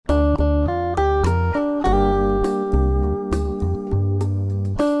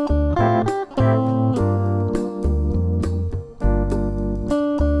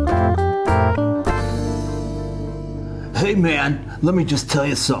man, let me just tell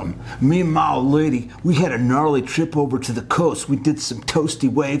you something. Me and my old lady, we had a gnarly trip over to the coast. We did some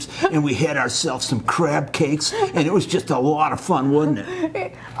toasty waves, and we had ourselves some crab cakes, and it was just a lot of fun, wasn't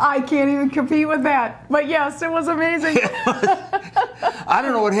it? I can't even compete with that. But yes, it was amazing. I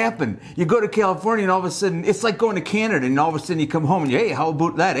don't know what happened. You go to California, and all of a sudden, it's like going to Canada, and all of a sudden you come home, and hey, how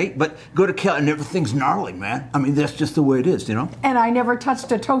about that, eh? But go to California, and everything's gnarly, man. I mean, that's just the way it is, you know? And I never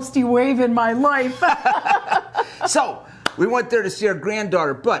touched a toasty wave in my life. So, we went there to see our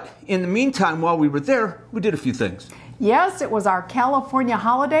granddaughter, but in the meantime, while we were there, we did a few things. Yes, it was our California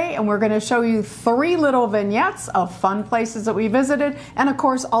holiday, and we're going to show you 3 little vignettes of fun places that we visited. And of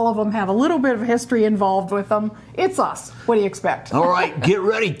course, all of them have a little bit of history involved with them. It's us. What do you expect? All right, get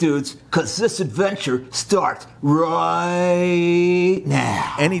ready, dudes, because this adventure starts right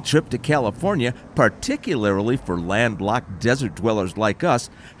now. Any trip to California, particularly for landlocked desert dwellers like us,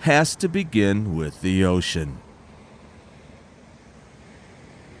 has to begin with the ocean.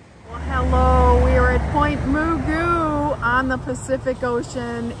 Well, hello, we are at Point Mugu on the Pacific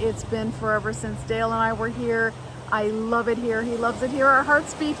Ocean. It's been forever since Dale and I were here. I love it here. He loves it here. Our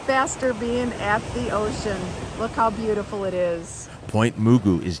hearts beat faster being at the ocean. Look how beautiful it is. Point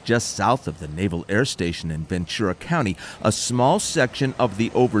Mugu is just south of the Naval Air Station in Ventura County, a small section of the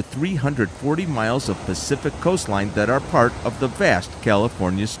over 340 miles of Pacific coastline that are part of the vast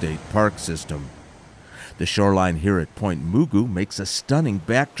California State Park system. The shoreline here at Point Mugu makes a stunning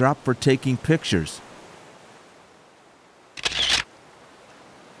backdrop for taking pictures.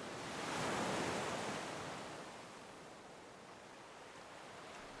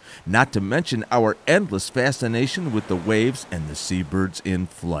 Not to mention our endless fascination with the waves and the seabirds in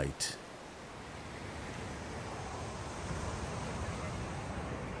flight.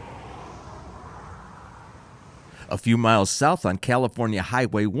 A few miles south on California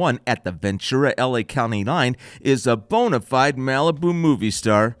Highway 1 at the Ventura-LA County line is a bona fide Malibu movie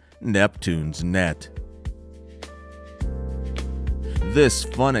star, Neptune's Net. This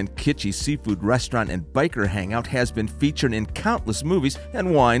fun and kitschy seafood restaurant and biker hangout has been featured in countless movies,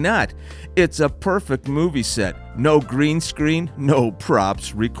 and why not? It's a perfect movie set. No green screen, no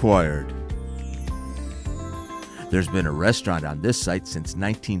props required. There's been a restaurant on this site since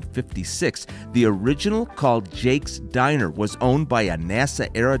 1956. The original, called Jake's Diner, was owned by a NASA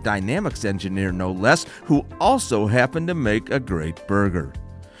aerodynamics engineer, no less, who also happened to make a great burger.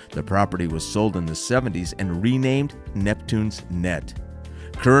 The property was sold in the 70s and renamed Neptune's Net.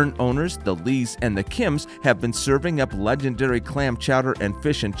 Current owners, the Lees and the Kims, have been serving up legendary clam chowder and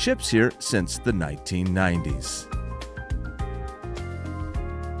fish and chips here since the 1990s.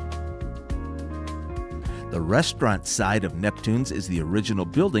 The restaurant side of Neptune's is the original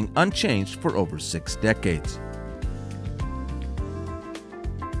building, unchanged for over 6 decades.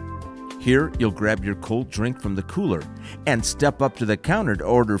 Here, you'll grab your cold drink from the cooler and step up to the counter to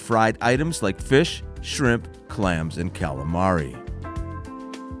order fried items like fish, shrimp, clams, and calamari.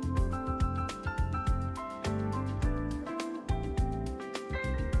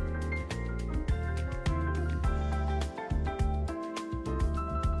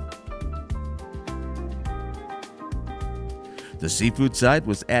 The seafood side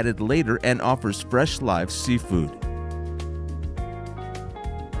was added later and offers fresh live seafood.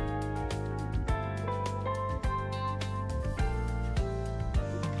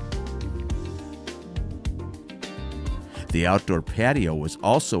 The outdoor patio was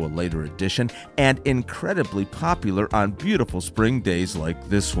also a later addition and incredibly popular on beautiful spring days like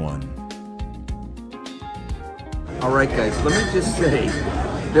this one. All right, guys, let me just say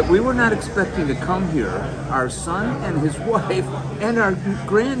that we were not expecting to come here. Our son and his wife and our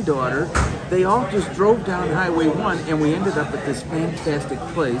granddaughter, they all just drove down Highway 1 and we ended up at this fantastic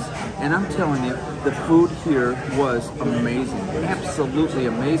place. And I'm telling you, the food here was amazing, absolutely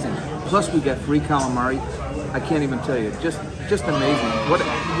amazing. Plus we got free calamari. I can't even tell you, just amazing. What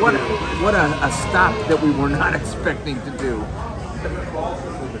a stop that we were not expecting to do.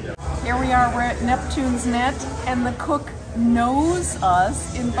 Here we are, we're at Neptune's Net, and the cook knows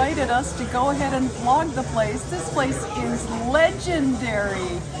us, invited us to go ahead and vlog the place. This place is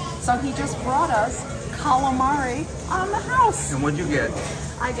legendary. So he just brought us calamari on the house. And what'd you get?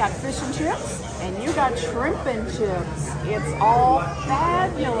 I got fish and chips, and you got shrimp and chips. It's all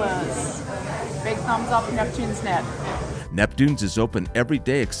fabulous. Big thumbs up, Neptune's Net. Neptune's is open every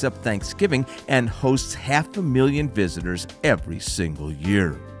day except Thanksgiving and hosts 500,000 visitors every single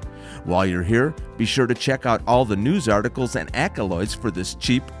year. While you're here, be sure to check out all the news articles and accolades for this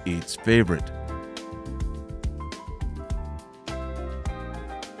cheap eats favorite.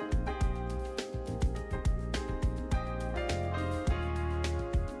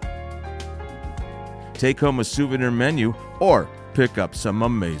 take home a souvenir menu, or pick up some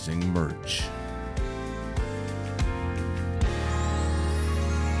amazing merch.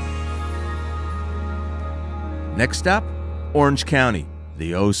 Next stop, Orange County,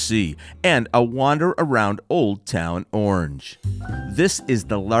 the OC, and a wander around Old Towne Orange. This is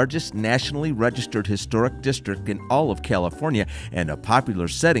the largest nationally registered historic district in all of California and a popular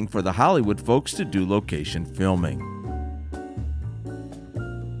setting for the Hollywood folks to do location filming.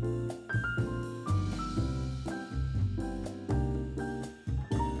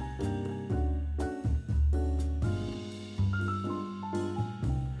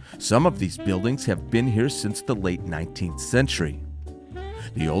 Some of these buildings have been here since the late 19th century.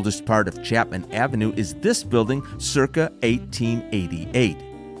 The oldest part of Chapman Avenue is this building circa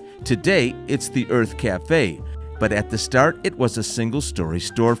 1888. Today, it's the Earth Cafe, but at the start, it was a single-story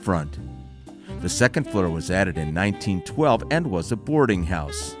storefront. The second floor was added in 1912 and was a boarding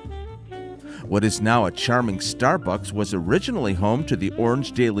house. What is now a charming Starbucks was originally home to the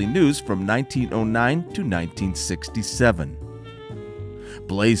Orange Daily News from 1909 to 1967.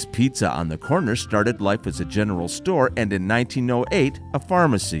 Blaze Pizza on the corner started life as a general store and in 1908, a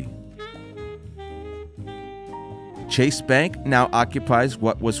pharmacy. Chase Bank now occupies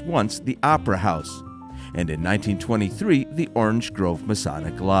what was once the Opera House, and in 1923, the Orange Grove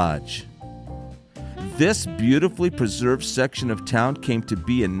Masonic Lodge. This beautifully preserved section of town came to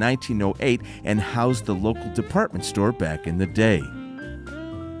be in 1908 and housed the local department store back in the day.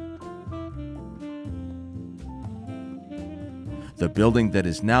 The building that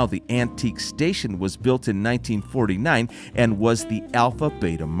is now the Antique Station was built in 1949 and was the Alpha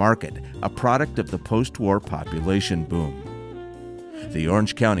Beta Market, a product of the post-war population boom. The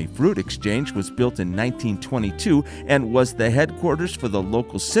Orange County Fruit Exchange was built in 1922 and was the headquarters for the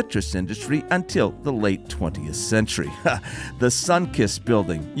local citrus industry until the late 20th century. The Sunkist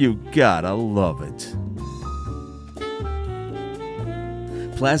Building, you gotta love it.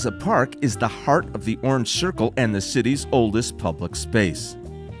 Plaza Park is the heart of the Orange Circle and the city's oldest public space.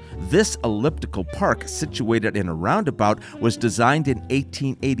 This elliptical park, situated in a roundabout, was designed in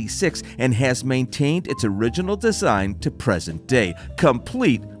 1886 and has maintained its original design to present day,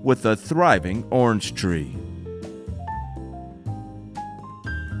 complete with a thriving orange tree.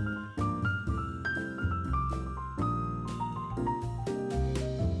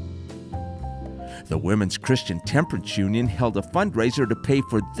 The Women's Christian Temperance Union held a fundraiser to pay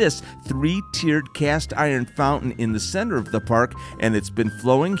for this three-tiered cast iron fountain in the center of the park, and it's been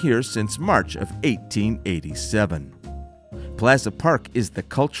flowing here since March of 1887. Plaza Park is the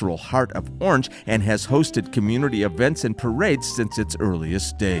cultural heart of Orange and has hosted community events and parades since its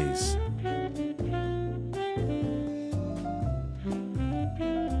earliest days.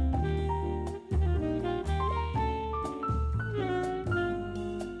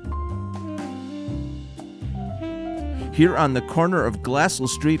 Here on the corner of Glassell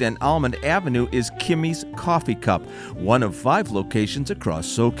Street and Almond Avenue is Kimmy's Coffee Cup, one of 5 locations across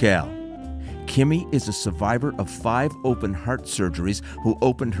SoCal. Kimmy is a survivor of 5 open heart surgeries who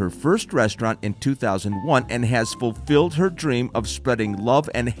opened her first restaurant in 2001 and has fulfilled her dream of spreading love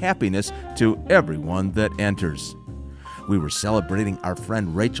and happiness to everyone that enters. We were celebrating our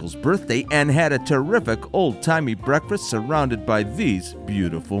friend Rachel's birthday and had a terrific old-timey breakfast surrounded by these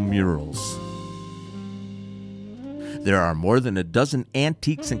beautiful murals. There are more than a dozen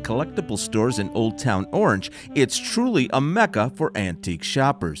antiques and collectible stores in Old Towne Orange. It's truly a mecca for antique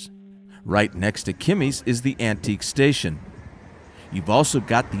shoppers. Right next to Kimmy's is the Antique Station. You've also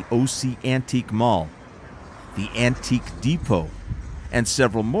got the OC Antique Mall, the Antique Depot, and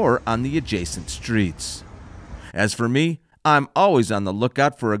several more on the adjacent streets. As for me, I'm always on the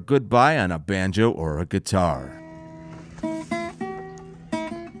lookout for a good buy on a banjo or a guitar.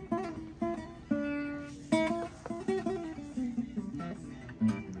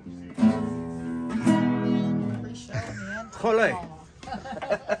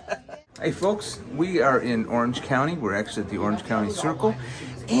 Hey folks, we are in Orange County. We're actually at the Orange County Circle,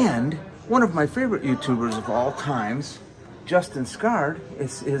 and one of my favorite YouTubers of all times, Justin Scard,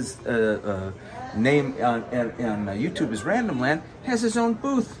 his name on YouTube is Randomland, has his own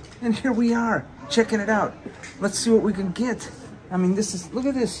booth, and here we are checking it out. Let's see what we can get. I mean, look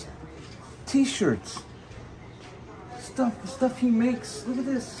at this, t-shirts, stuff he makes. Look at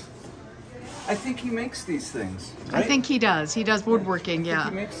this. I think he makes these things. Right? I think he does. He does woodworking, yeah.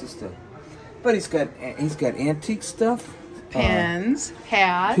 He makes this stuff. But he's got antique stuff. Pins,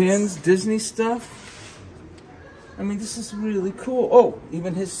 hats. Pins, Disney stuff. I mean, this is really cool. Oh,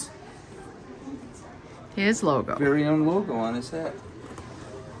 even his logo. Very own logo on his hat.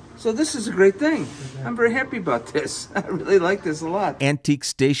 So this is a great thing. I'm very happy about this. I really like this a lot. Antique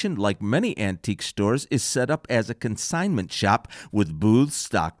Station, like many antique stores, is set up as a consignment shop with booths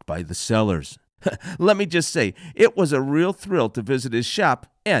stocked by the sellers. Let me just say, it was a real thrill to visit his shop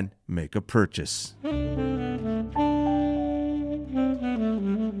and make a purchase.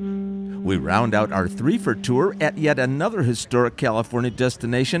 We round out our 3-for tour at yet another historic California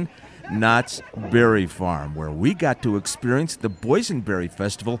destination, Knott's Berry Farm, where we got to experience the Boysenberry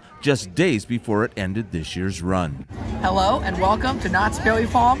Festival just days before it ended this year's run. Hello and welcome to Knott's Berry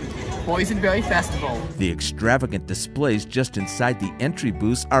Farm Boysenberry Festival. The extravagant displays just inside the entry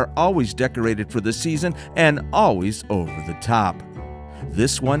booths are always decorated for the season and always over the top.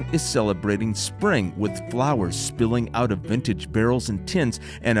 This one is celebrating spring with flowers spilling out of vintage barrels and tins,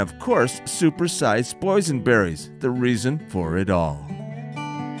 and of course, supersized boysenberries, the reason for it all.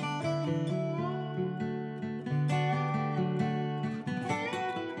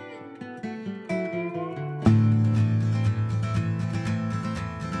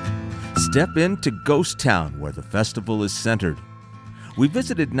 Step into Ghost Town, where the festival is centered. We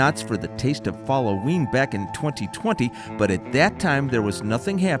visited Knott's for the Taste of Halloween back in 2020, but at that time there was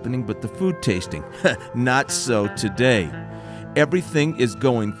nothing happening but the food tasting. Not so today. Everything is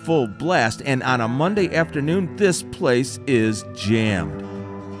going full blast, and on a Monday afternoon, this place is jammed.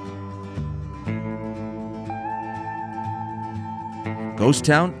 Ghost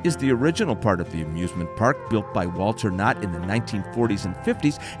Town is the original part of the amusement park built by Walter Knott in the 1940s and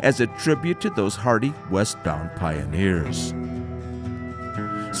 50s as a tribute to those hardy westbound pioneers.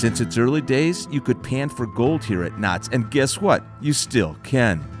 Since its early days, you could pan for gold here at Knott's, and guess what? You still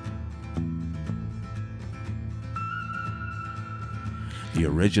can. The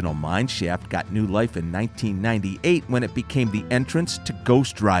original mine shaft got new life in 1998 when it became the entrance to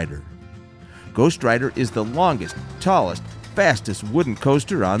Ghost Rider. Ghost Rider is the longest, tallest, fastest wooden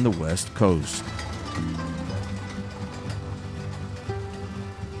coaster on the West Coast.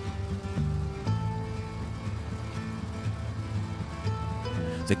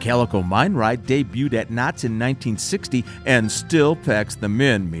 The Calico Mine Ride debuted at Knott's in 1960 and still packs them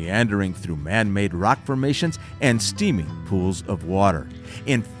in, meandering through man-made rock formations and steaming pools of water.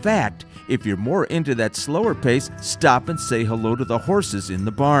 In fact, if you're more into that slower pace, stop and say hello to the horses in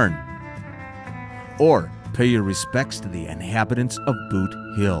the barn. Or pay your respects to the inhabitants of Boot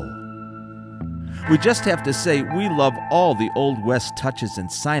Hill. We just have to say we love all the Old West touches and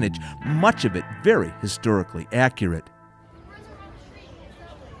signage, much of it very historically accurate.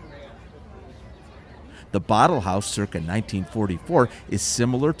 The Bottle House circa 1944 is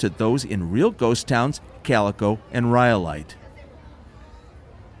similar to those in real ghost towns, Calico and Riiight.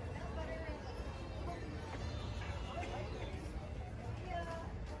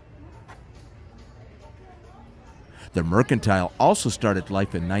 The Mercantile also started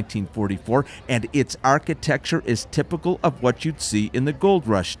life in 1944, and its architecture is typical of what you'd see in the gold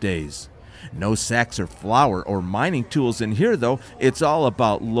rush days. No sacks or flour or mining tools in here, though. It's all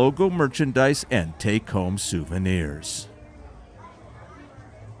about logo merchandise and take-home souvenirs.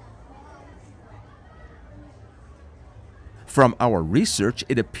 From our research,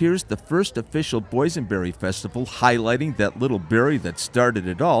 it appears the first official Boysenberry Festival highlighting that little berry that started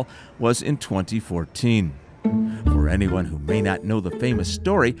it all was in 2014. For anyone who may not know the famous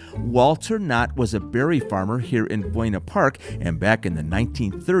story, Walter Knott was a berry farmer here in Buena Park, and back in the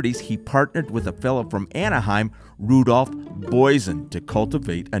 1930s he partnered with a fellow from Anaheim, Rudolph Boysen, to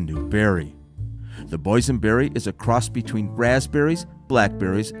cultivate a new berry. The boysenberry is a cross between raspberries,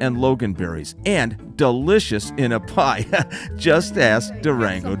 blackberries, and loganberries, and delicious in a pie. Just ask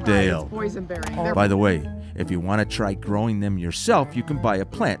Durango Dale. By the way, if you want to try growing them yourself, you can buy a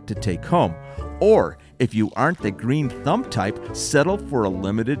plant to take home. Or, if you aren't the green thumb type, settle for a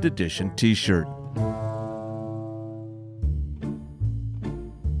limited edition t-shirt.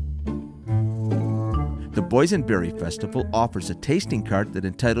 The Boysenberry Festival offers a tasting card that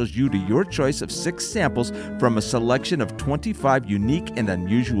entitles you to your choice of 6 samples from a selection of 25 unique and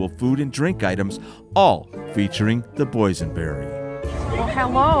unusual food and drink items, all featuring the Boysenberry. Well,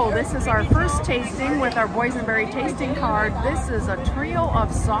 hello, this is our first tasting with our Boysenberry tasting card. This is a trio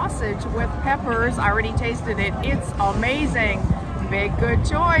of sausage with peppers. I already tasted it. It's amazing. Big good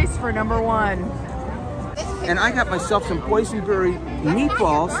choice for number 1. And I got myself some boysenberry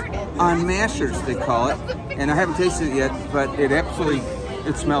meatballs on mashers, they call it. And I haven't tasted it yet, but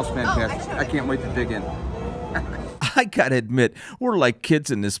it smells fantastic. I can't wait to dig in. I gotta admit, we're like kids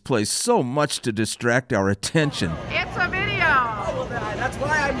in this place, so much to distract our attention. It's a video! That's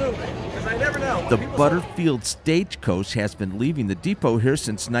why I move it, because I never know. The Butterfield Stagecoach has been leaving the depot here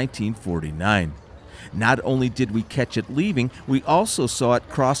since 1949. Not only did we catch it leaving, we also saw it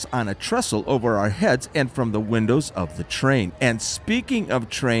cross on a trestle over our heads and from the windows of the train. And speaking of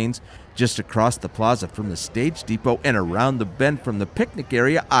trains, just across the plaza from the stage depot and around the bend from the picnic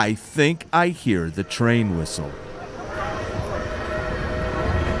area, I think I hear the train whistle.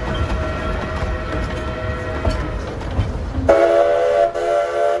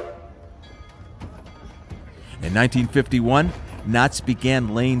 In 1951, Knott's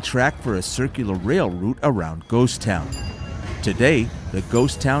began laying track for a circular rail route around Ghost Town. Today, the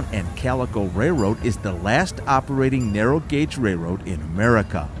Ghost Town and Calico Railroad is the last operating narrow-gauge railroad in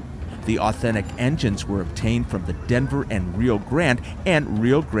America. The authentic engines were obtained from the Denver and Rio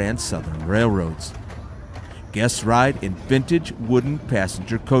Grande Southern Railroads. Guests ride in vintage wooden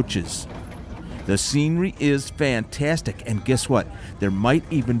passenger coaches. The scenery is fantastic, and guess what? There might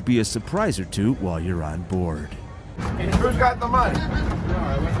even be a surprise or two while you're on board. Who's got the money?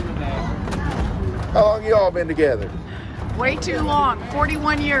 How long you all been together? Way too long.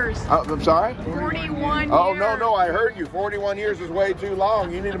 41 years. I'm sorry? 41 years. Oh, no, I heard you. 41 years is way too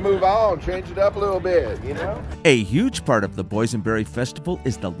long. You need to move on, change it up a little bit, you know? A huge part of the Boysenberry Festival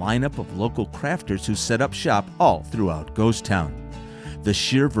is the lineup of local crafters who set up shop all throughout Ghost Town. The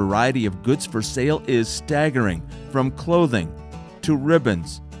sheer variety of goods for sale is staggering, from clothing to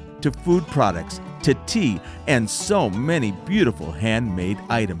ribbons to food products to tea and so many beautiful handmade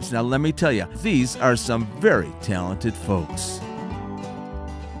items. Now let me tell you, these are some very talented folks.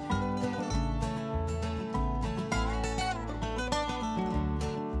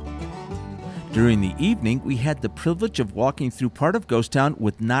 During the evening, we had the privilege of walking through part of Ghost Town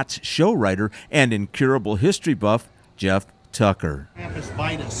with Knott's show writer and incurable history buff, Jeff Tucker. Campus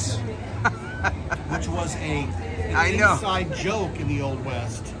Vitus, which was an inside joke in the Old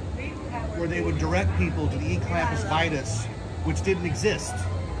West, where they would direct people to the Eclampus Vitus, which didn't exist.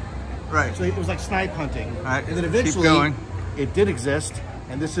 Right. So it was like snipe hunting. Right. And then eventually it did exist,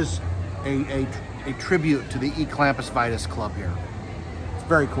 and this is a tribute to the Eclampus Vitus Club here. It's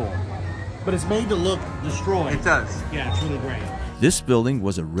very cool. But it's made to look destroyed. It does. Yeah, it's really great. This building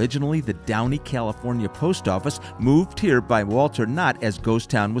was originally the Downey, California post office, moved here by Walter Knott as Ghost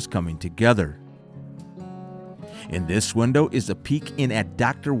Town was coming together. In this window is a peek in at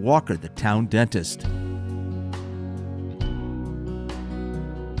Dr. Walker, the town dentist.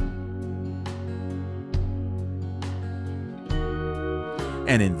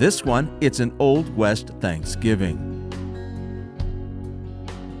 And in this one, it's an Old West Thanksgiving.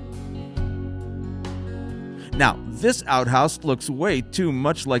 Now, this outhouse looks way too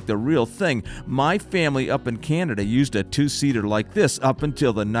much like the real thing. My family up in Canada used a two-seater like this up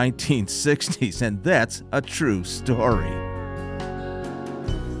until the 1960s, and that's a true story.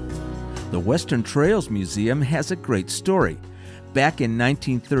 The Western Trails Museum has a great story. Back in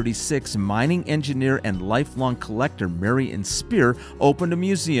 1936, mining engineer and lifelong collector Marion Spear opened a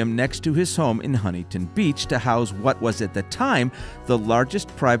museum next to his home in Huntington Beach to house what was at the time the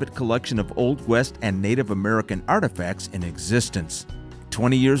largest private collection of Old West and Native American artifacts in existence.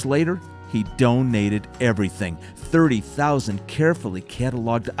 20 years later, he donated everything, 30,000 carefully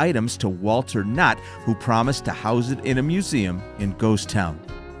cataloged items to Walter Knott, who promised to house it in a museum in Ghost Town.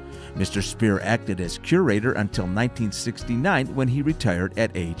 Mr. Spear acted as curator until 1969 when he retired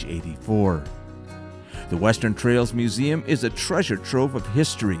at age 84. The Western Trails Museum is a treasure trove of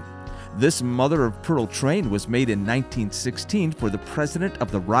history. This mother-of-pearl train was made in 1916 for the president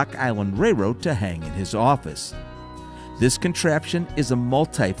of the Rock Island Railroad to hang in his office. This contraption is a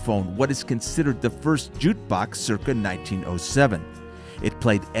multiphone, what is considered the first jukebox circa 1907. It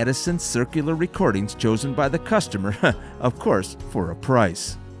played Edison's circular recordings chosen by the customer, of course, for a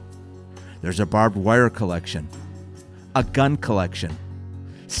price. There's a barbed wire collection, a gun collection,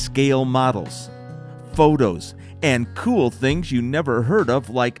 scale models, photos, and cool things you never heard of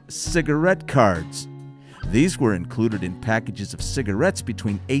like cigarette cards. These were included in packages of cigarettes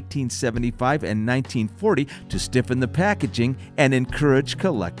between 1875 and 1940 to stiffen the packaging and encourage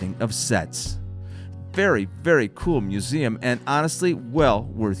collecting of sets. Very, very cool museum, and honestly, well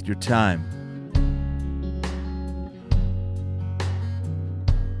worth your time.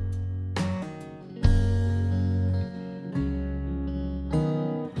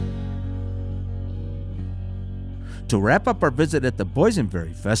 To wrap up our visit at the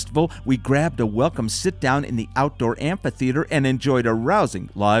Boysenberry Festival, we grabbed a welcome sit-down in the outdoor amphitheater and enjoyed a rousing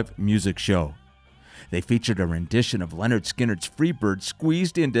live music show. They featured a rendition of Leonard Skinner's Freebird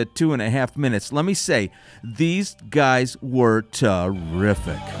squeezed into 2.5 minutes. Let me say, these guys were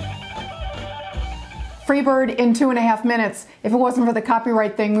terrific. Freebird in 2.5 minutes. If it wasn't for the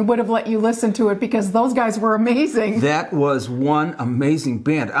copyright thing, we would have let you listen to it because those guys were amazing. That was one amazing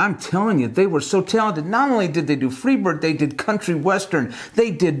band. I'm telling you, they were so talented. Not only did they do Freebird, they did country western.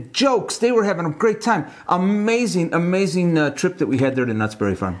 They did jokes. They were having a great time. Amazing, amazing trip that we had there to Knott's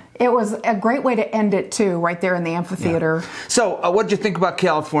Berry Farm. It was a great way to end it too, right there in the amphitheater. Yeah. So, what did you think about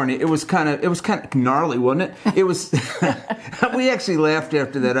California? It was kind of gnarly, wasn't it? It was. We actually laughed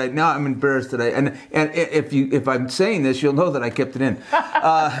after that. Now I'm embarrassed that and if I'm saying this, you'll know that I kept it in.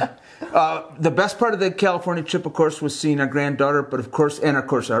 The best part of the California trip, of course, was seeing our granddaughter, but of course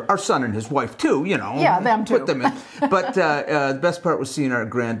our son and his wife too. You know, yeah, them too. Put them in. But the best part was seeing our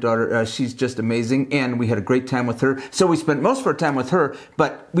granddaughter. She's just amazing, and we had a great time with her. So we spent most of our time with her,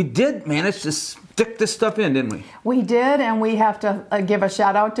 but we did manage to stick this stuff in, didn't we? We did, and we have to give a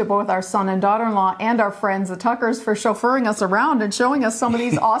shout out to both our son and daughter-in-law and our friends, the Tuckers, for chauffeuring us around and showing us some of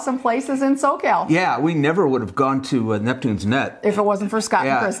these awesome places in SoCal. Yeah, we never would have gone to Neptune's Net if it wasn't for Scott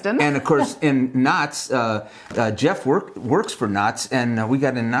and Kristen. And of course, in Knott's, Jeff works for Knott's, and we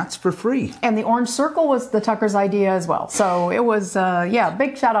got in Knott's for free. And the Orange Circle was the Tuckers' idea as well. So it was,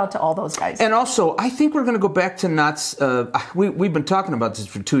 big shout out to all those guys. And also, I think we're going to go back to Knott's. We've been talking about this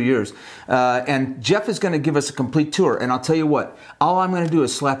for 2 years, and Jeff is going to give us a complete tour. And I'll tell you what, all I'm going to do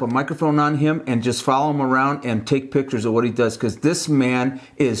is slap a microphone on him and just follow him around and take pictures of what he does, because this man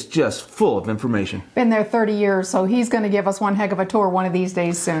is just full of information. Been there 30 years, so he's going to give us one heck of a tour one of these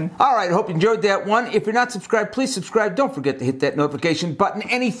days soon. All right, I hope you enjoyed that one. If you're not subscribed, please subscribe. Don't forget to hit that notification button.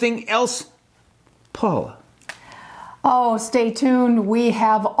 Anything else, Paula? Oh, stay tuned. We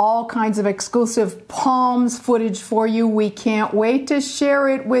have all kinds of exclusive Palms footage for you. We can't wait to share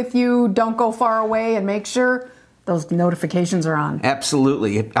it with you. Don't go far away, and make sure those notifications are on.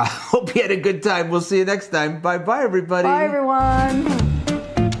 Absolutely. I hope you had a good time. We'll see you next time. Bye-bye, everybody. Bye, everyone.